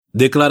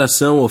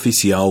Declaração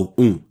Oficial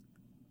 1.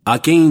 A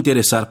quem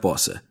interessar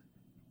possa.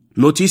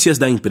 Notícias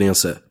da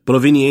imprensa,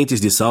 provenientes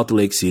de Salt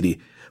Lake City,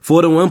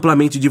 foram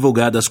amplamente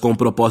divulgadas com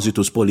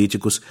propósitos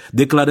políticos,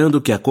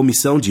 declarando que a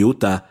Comissão de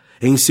Utah,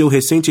 em seu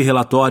recente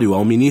relatório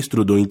ao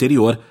Ministro do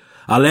Interior,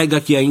 alega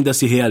que ainda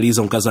se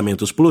realizam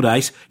casamentos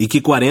plurais e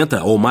que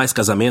 40 ou mais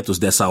casamentos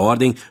dessa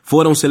ordem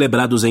foram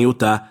celebrados em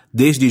Utah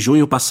desde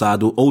junho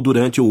passado ou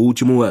durante o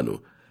último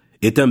ano.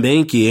 E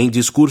também que, em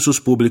discursos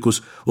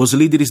públicos, os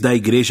líderes da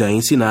igreja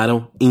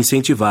ensinaram,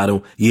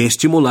 incentivaram e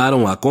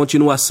estimularam a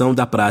continuação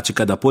da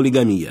prática da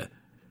poligamia.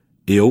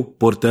 Eu,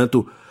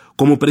 portanto,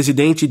 como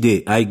presidente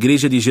a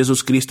Igreja de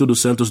Jesus Cristo dos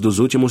Santos dos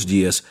Últimos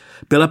Dias,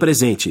 pela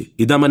presente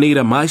e da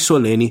maneira mais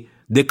solene,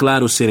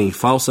 declaro serem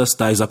falsas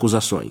tais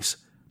acusações.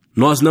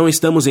 Nós não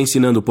estamos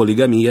ensinando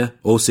poligamia,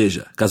 ou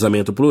seja,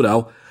 casamento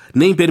plural,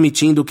 nem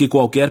permitindo que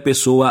qualquer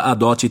pessoa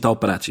adote tal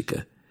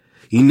prática.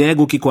 E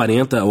nego que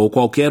 40 ou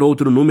qualquer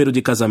outro número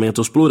de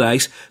casamentos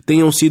plurais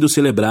tenham sido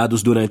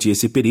celebrados durante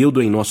esse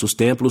período em nossos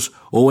templos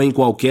ou em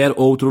qualquer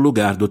outro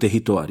lugar do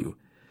território.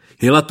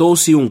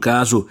 Relatou-se um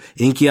caso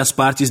em que as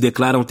partes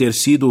declaram ter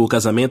sido o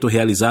casamento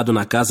realizado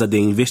na Casa de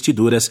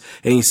Investiduras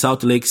em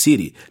Salt Lake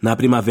City, na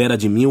primavera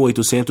de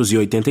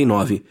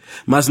 1889,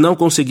 mas não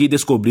consegui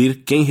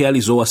descobrir quem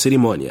realizou a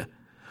cerimônia.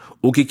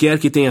 O que quer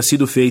que tenha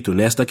sido feito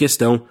nesta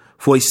questão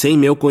foi sem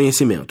meu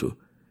conhecimento.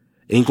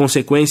 Em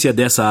consequência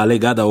dessa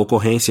alegada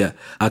ocorrência,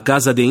 a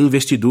Casa de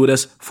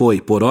Investiduras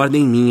foi, por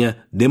ordem minha,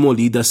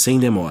 demolida sem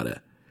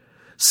demora.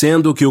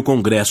 Sendo que o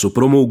Congresso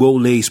promulgou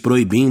leis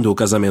proibindo o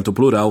casamento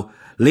plural,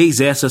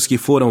 leis essas que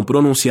foram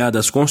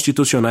pronunciadas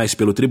constitucionais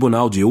pelo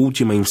Tribunal de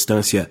Última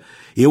Instância,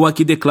 eu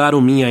aqui declaro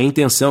minha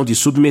intenção de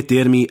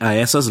submeter-me a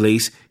essas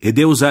leis e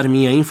de usar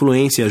minha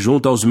influência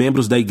junto aos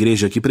membros da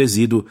igreja que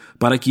presido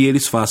para que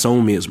eles façam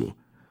o mesmo.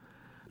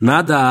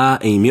 Nada há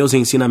em meus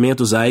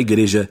ensinamentos à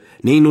igreja,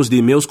 nem nos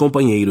de meus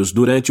companheiros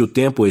durante o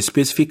tempo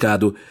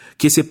especificado,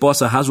 que se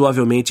possa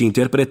razoavelmente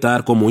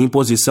interpretar como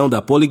imposição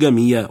da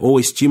poligamia ou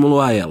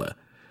estímulo a ela.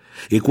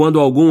 E quando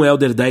algum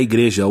elder da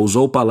igreja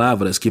usou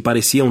palavras que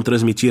pareciam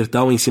transmitir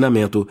tal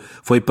ensinamento,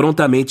 foi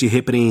prontamente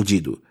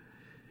repreendido.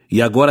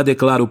 E agora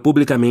declaro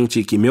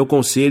publicamente que meu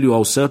conselho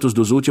aos santos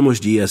dos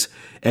últimos dias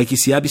é que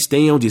se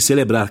abstenham de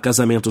celebrar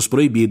casamentos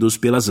proibidos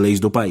pelas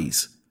leis do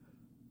país.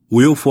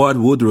 Wilford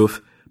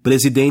Woodruff,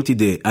 presidente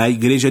a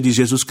Igreja de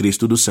Jesus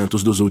Cristo dos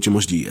Santos dos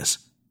Últimos Dias.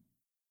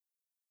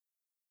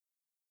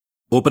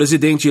 O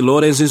presidente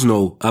Lawrence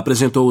Snow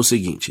apresentou o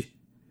seguinte: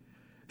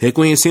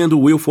 reconhecendo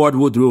Wilford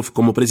Woodruff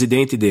como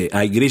presidente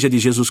a Igreja de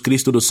Jesus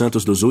Cristo dos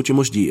Santos dos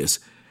Últimos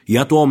Dias, e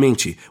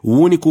atualmente o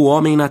único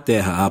homem na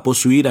Terra a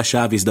possuir as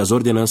chaves das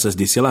ordenanças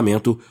de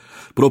selamento,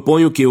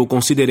 proponho que o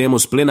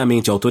consideremos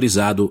plenamente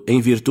autorizado, em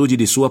virtude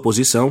de sua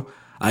posição,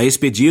 a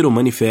expedir o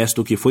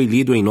manifesto que foi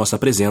lido em nossa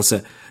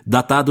presença,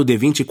 datado de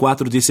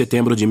 24 de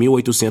setembro de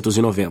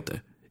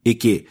 1890, e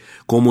que,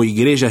 como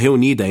Igreja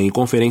reunida em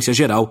Conferência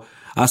Geral,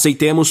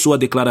 aceitemos sua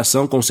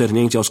declaração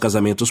concernente aos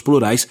casamentos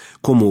plurais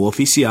como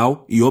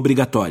oficial e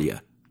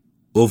obrigatória.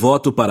 O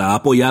voto para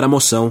apoiar a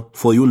moção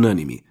foi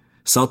unânime.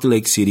 Salt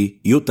Lake City,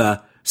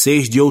 Utah,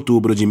 6 de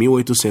outubro de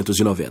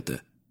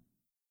 1890.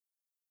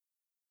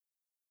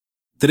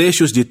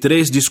 Trechos de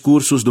 3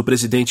 discursos do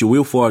presidente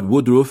Wilford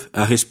Woodruff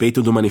a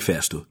respeito do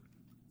manifesto.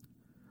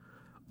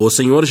 O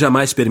Senhor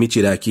jamais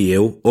permitirá que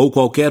eu, ou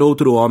qualquer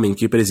outro homem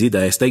que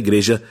presida esta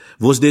igreja,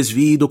 vos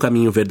desvie do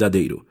caminho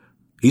verdadeiro.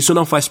 Isso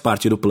não faz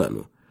parte do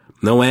plano.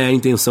 Não é a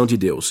intenção de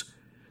Deus.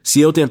 Se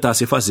eu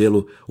tentasse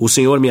fazê-lo, o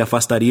Senhor me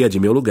afastaria de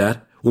meu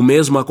lugar, o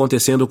mesmo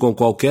acontecendo com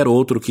qualquer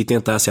outro que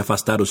tentasse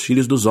afastar os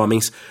filhos dos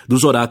homens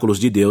dos oráculos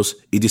de Deus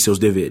e de seus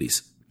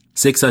deveres.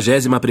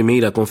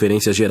 61ª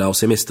Conferência Geral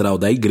Semestral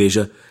da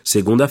Igreja,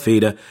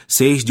 segunda-feira,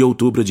 6 de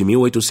outubro de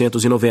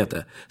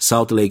 1890,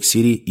 Salt Lake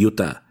City,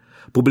 Utah.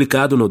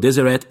 Publicado no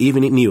Deseret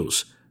Evening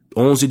News,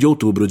 11 de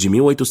outubro de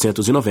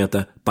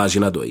 1890,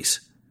 página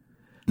 2.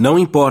 Não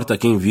importa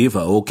quem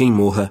viva ou quem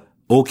morra,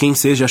 ou quem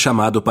seja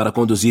chamado para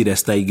conduzir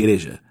esta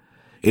igreja.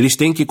 Eles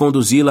têm que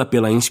conduzi-la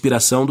pela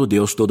inspiração do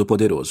Deus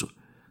Todo-Poderoso.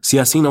 Se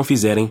assim não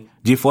fizerem,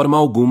 de forma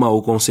alguma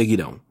o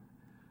conseguirão.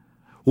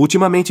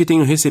 Ultimamente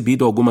tenho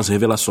recebido algumas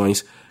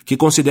revelações que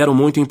considero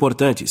muito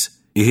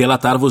importantes, e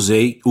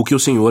relatar-vos-ei o que o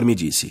Senhor me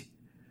disse.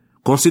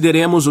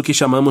 Consideremos o que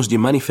chamamos de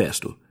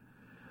manifesto.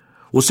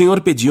 O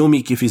Senhor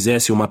pediu-me que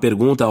fizesse uma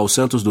pergunta aos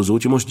santos dos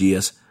últimos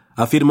dias,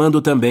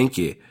 afirmando também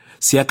que,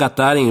 se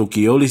acatarem o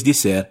que eu lhes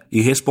disser e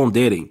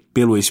responderem,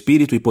 pelo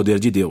Espírito e poder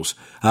de Deus,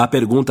 à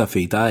pergunta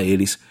feita a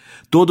eles,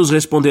 todos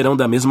responderão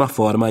da mesma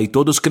forma e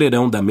todos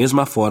crerão da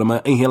mesma forma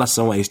em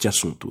relação a este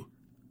assunto.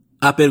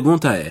 A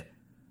pergunta é: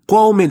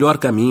 qual o melhor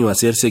caminho a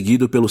ser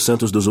seguido pelos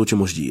santos dos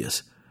últimos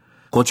dias?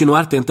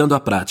 continuar tentando a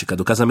prática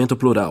do casamento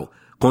plural,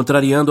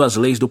 contrariando as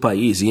leis do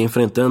país e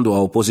enfrentando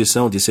a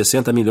oposição de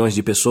 60 milhões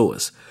de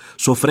pessoas,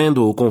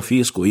 sofrendo o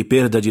confisco e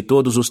perda de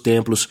todos os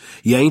templos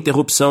e a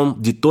interrupção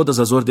de todas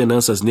as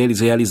ordenanças neles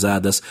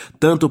realizadas,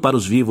 tanto para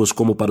os vivos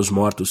como para os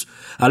mortos,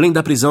 além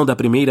da prisão da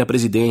primeira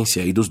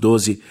presidência e dos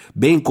 12,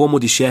 bem como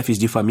de chefes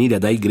de família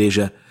da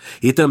igreja,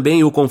 e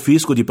também o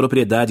confisco de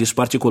propriedades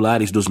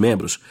particulares dos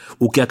membros,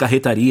 o que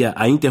acarretaria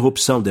a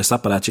interrupção dessa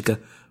prática.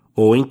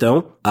 Ou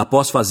então,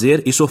 após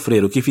fazer e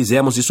sofrer o que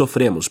fizemos e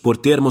sofremos por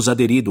termos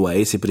aderido a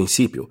esse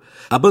princípio,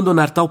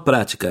 abandonar tal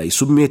prática e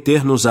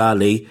submeter-nos à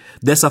lei,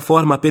 dessa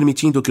forma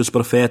permitindo que os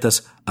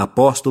profetas,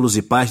 apóstolos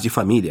e pais de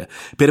família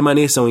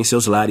permaneçam em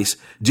seus lares,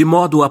 de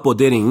modo a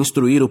poderem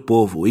instruir o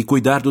povo e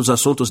cuidar dos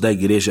assuntos da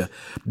igreja,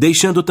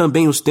 deixando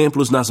também os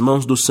templos nas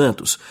mãos dos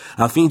santos,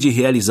 a fim de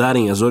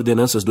realizarem as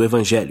ordenanças do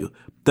Evangelho,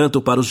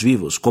 tanto para os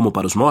vivos como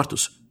para os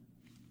mortos?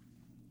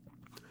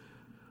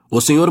 O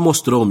Senhor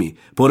mostrou-me,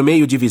 por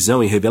meio de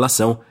visão e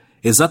revelação,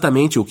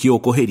 exatamente o que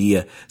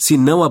ocorreria se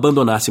não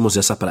abandonássemos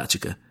essa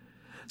prática.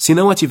 Se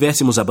não a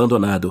tivéssemos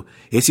abandonado,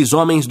 esses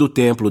homens do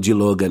templo de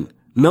Logan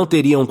não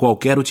teriam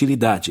qualquer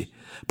utilidade,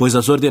 pois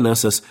as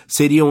ordenanças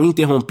seriam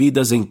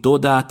interrompidas em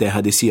toda a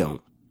terra de Sião.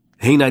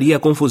 Reinaria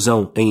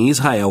confusão em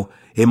Israel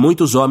e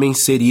muitos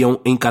homens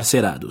seriam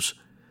encarcerados.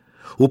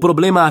 O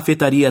problema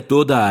afetaria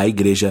toda a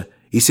igreja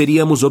e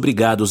seríamos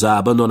obrigados a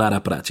abandonar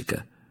a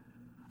prática.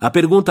 A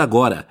pergunta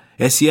agora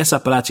é se essa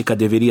prática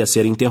deveria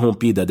ser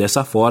interrompida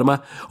dessa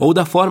forma ou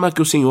da forma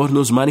que o Senhor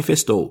nos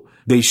manifestou,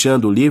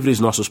 deixando livres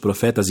nossos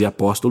profetas e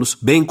apóstolos,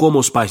 bem como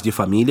os pais de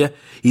família,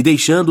 e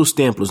deixando os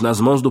templos nas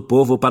mãos do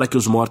povo para que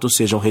os mortos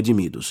sejam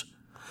redimidos.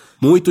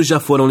 Muitos já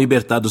foram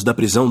libertados da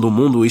prisão do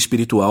mundo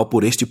espiritual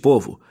por este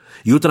povo,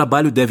 e o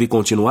trabalho deve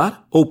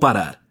continuar ou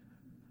parar?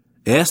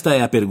 Esta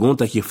é a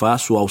pergunta que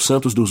faço aos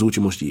santos dos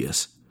últimos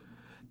dias.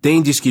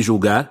 Tendes que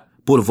julgar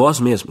por vós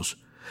mesmos.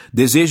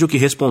 Desejo que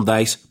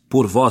respondais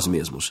por vós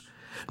mesmos.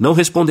 Não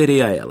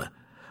responderei a ela,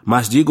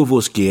 mas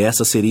digo-vos que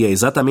essa seria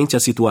exatamente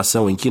a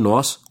situação em que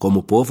nós,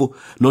 como povo,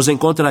 nos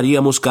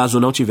encontraríamos caso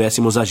não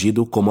tivéssemos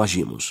agido como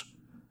agimos.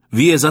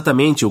 Vi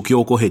exatamente o que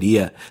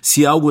ocorreria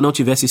se algo não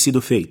tivesse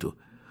sido feito.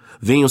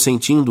 Venho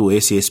sentindo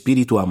esse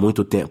espírito há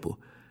muito tempo.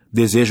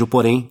 Desejo,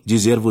 porém,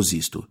 dizer-vos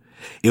isto.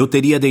 Eu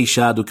teria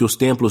deixado que os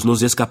templos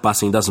nos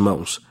escapassem das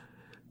mãos.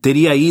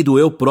 Teria ido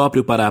eu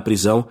próprio para a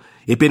prisão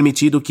e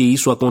permitido que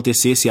isso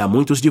acontecesse a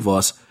muitos de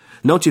vós,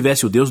 não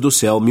tivesse o Deus do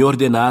céu me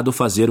ordenado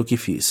fazer o que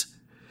fiz.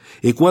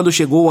 E quando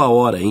chegou a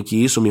hora em que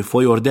isso me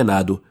foi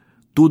ordenado,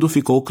 tudo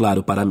ficou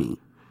claro para mim.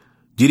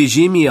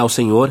 Dirigi-me ao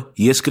Senhor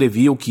e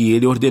escrevi o que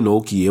Ele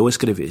ordenou que eu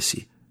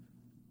escrevesse.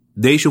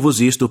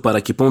 Deixo-vos isto para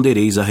que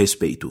pondereis a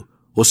respeito.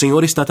 O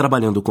Senhor está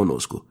trabalhando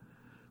conosco.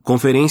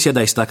 Conferência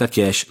da Estaca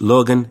Cash,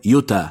 Logan,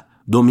 Utah,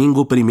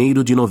 domingo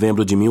 1º de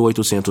novembro de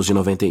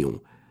 1891.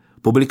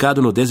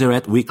 Publicado no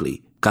Deseret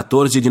Weekly,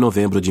 14 de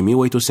novembro de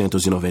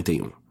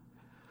 1891.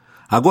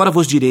 Agora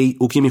vos direi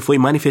o que me foi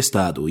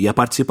manifestado e a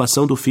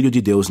participação do Filho de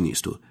Deus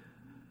nisto.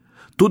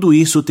 Tudo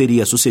isso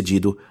teria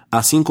sucedido,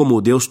 assim como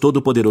o Deus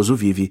Todo-Poderoso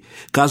vive,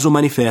 caso o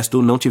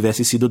manifesto não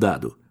tivesse sido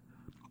dado.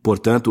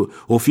 Portanto,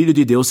 o Filho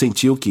de Deus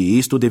sentiu que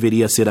isto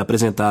deveria ser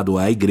apresentado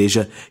à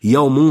Igreja e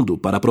ao mundo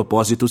para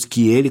propósitos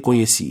que ele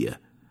conhecia.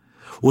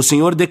 O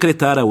Senhor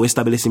decretara o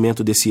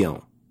estabelecimento de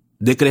Sião.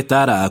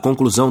 Decretara a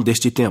conclusão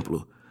deste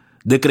templo.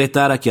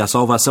 Decretara que a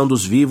salvação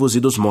dos vivos e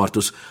dos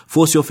mortos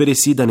fosse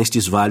oferecida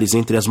nestes vales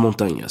entre as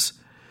montanhas.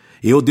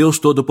 E o Deus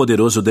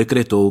Todo-Poderoso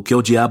decretou que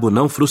o diabo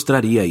não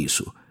frustraria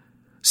isso.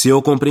 Se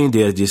o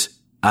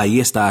compreenderdes, aí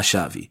está a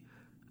chave.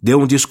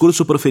 Deu um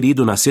discurso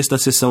proferido na 6ª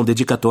sessão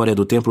dedicatória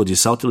do Templo de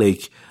Salt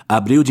Lake,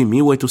 abril de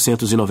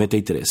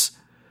 1893.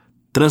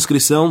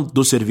 Transcrição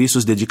dos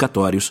serviços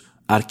dedicatórios,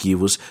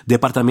 arquivos,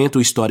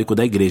 Departamento Histórico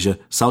da Igreja,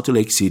 Salt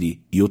Lake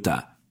City,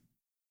 Utah.